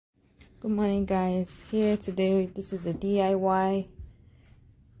Good morning, guys. Here today, this is a DIY.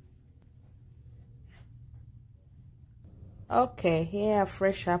 Okay, here are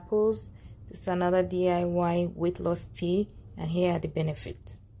fresh apples. This is another DIY weight loss tea, and here are the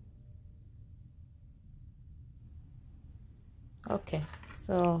benefits. Okay,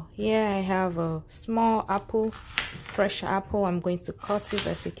 so here I have a small apple, fresh apple. I'm going to cut it.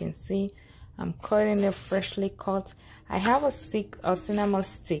 As you can see, I'm cutting it freshly cut. I have a stick, a cinnamon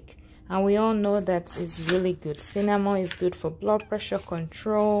stick, and we all know that it's really good. Cinnamon is good for blood pressure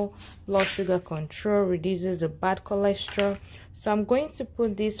control, blood sugar control, reduces the bad cholesterol. So I'm going to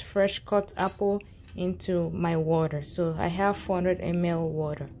put this fresh cut apple into my water. So I have 400 ml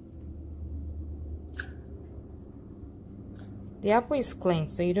water. The apple is clean,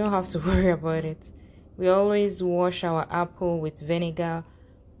 so you don't have to worry about it. We always wash our apple with vinegar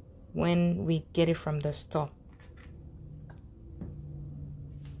when we get it from the store.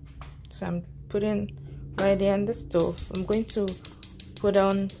 So I'm putting right there on the stove. I'm going to put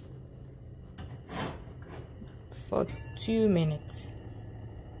on for 2 minutes.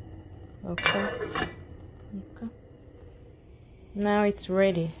 Okay. Now it's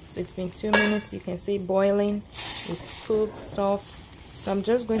ready. So it's been 2 minutes. You can see boiling. It's cooked, soft. So I'm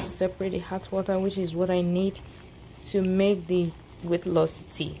just going to separate the hot water, which is what I need to make the weight loss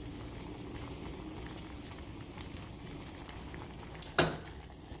tea.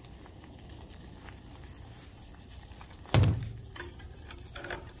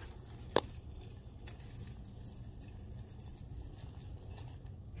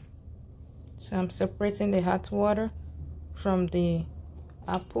 So I'm separating the hot water from the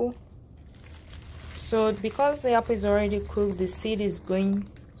apple. So because the apple is already cooked, the seed is going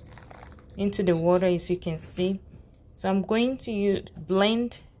into the water, as you can see. So I'm going to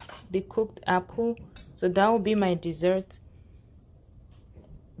blend the cooked apple. So that will be my dessert.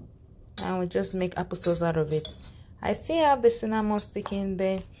 I will just make applesauce out of it. I still have the cinnamon stick in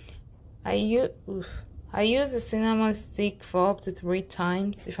there. I use the cinnamon stick for up to 3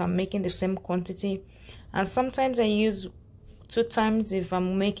 times if I'm making the same quantity, and sometimes I use 2 times if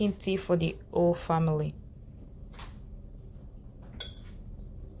I'm making tea for the whole family.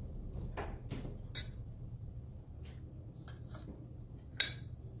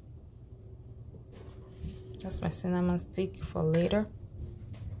 That's my cinnamon stick for later.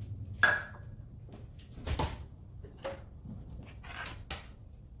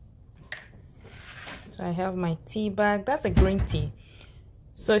 So I have my tea bag. That's a green tea.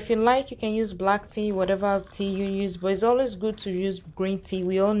 So if you like, you can use black tea, whatever tea you use, but it's always good to use green tea.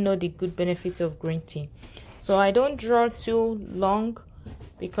 We all know the good benefits of green tea. So I don't draw too long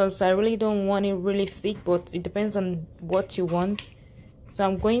because I really don't want it really thick, but it depends on what you want. So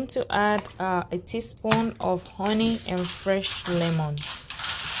I'm going to add a teaspoon of honey and fresh lemon.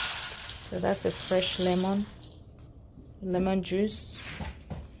 So that's a fresh lemon juice.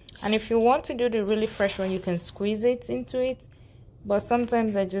 And if you want to do the really fresh one, you can squeeze it into it. But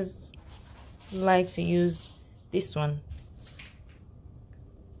sometimes I just like to use this one.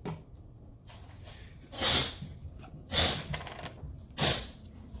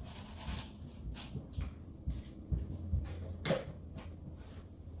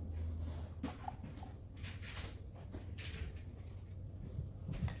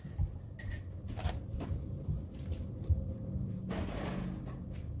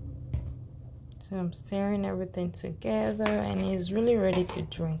 So I'm stirring everything together, and it's really ready to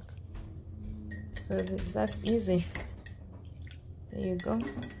drink. So that's easy. There you go.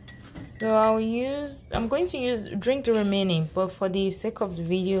 So I'm going to drink the remaining, but for the sake of the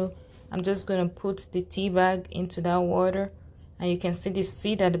video, I'm just going to put the tea bag into that water, and you can see the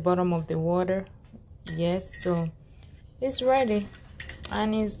seed at the bottom of the water. Yes, so it's ready,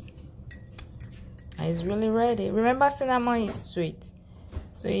 and it's really ready. Remember, cinnamon is sweet,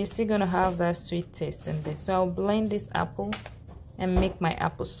 so you're still gonna have that sweet taste in there. So I'll blend this apple and make my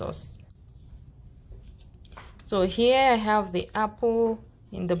applesauce. So here I have the apple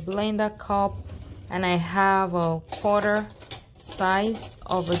in the blender cup, and I have a 1/4 size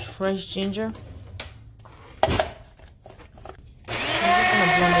of a fresh ginger. I'm just gonna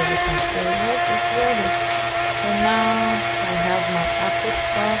blend everything. So it's ready. So now I have my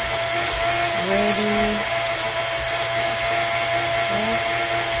applesauce ready.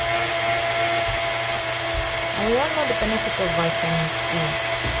 We all know the benefits of vitamin C.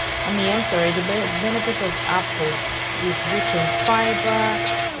 The benefit of apple is rich in fiber.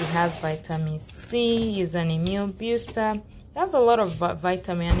 It has vitamin C. It's an immune booster. It has a lot of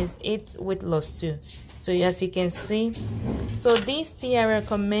vitamin, and it aids weight loss too. So as you can see, so this tea, I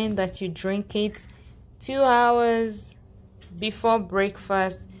recommend that you drink it 2 hours before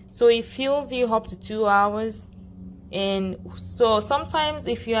breakfast so it fuels you up to 2 hours. And so sometimes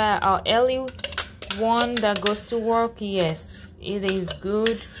if you are an early one that goes to work, yes, it is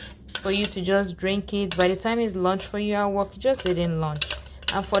good for you to just drink it. By the time it's lunch for you at work, you just didn't lunch.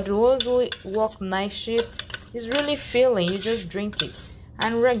 And for those who work night shift, it's really filling. You just drink it,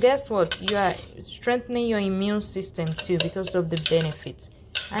 and guess what, you are strengthening your immune system too because of the benefits.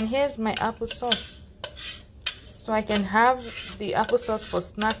 And here's my applesauce. So I can have the applesauce for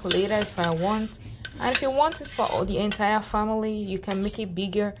snack later if I want. And if you want it for the entire family, you can make it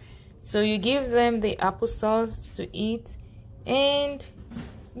bigger. So you give them the applesauce to eat, and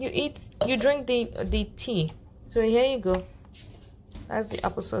you drink the tea. So here you go. That's the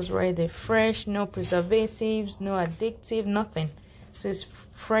applesauce right there. Fresh, no preservatives, no addictive, nothing. So it's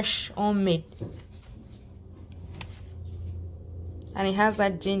fresh, homemade. And it has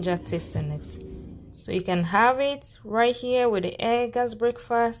that ginger taste in it. So you can have it right here with the egg as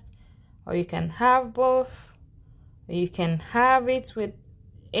breakfast, or you can have both, or you can have it with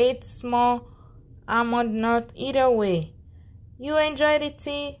 8 small almond nuts. Either way, you enjoy the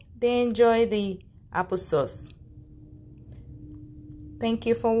tea, they enjoy the applesauce. Thank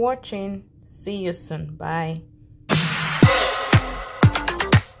you for watching. See you soon. Bye.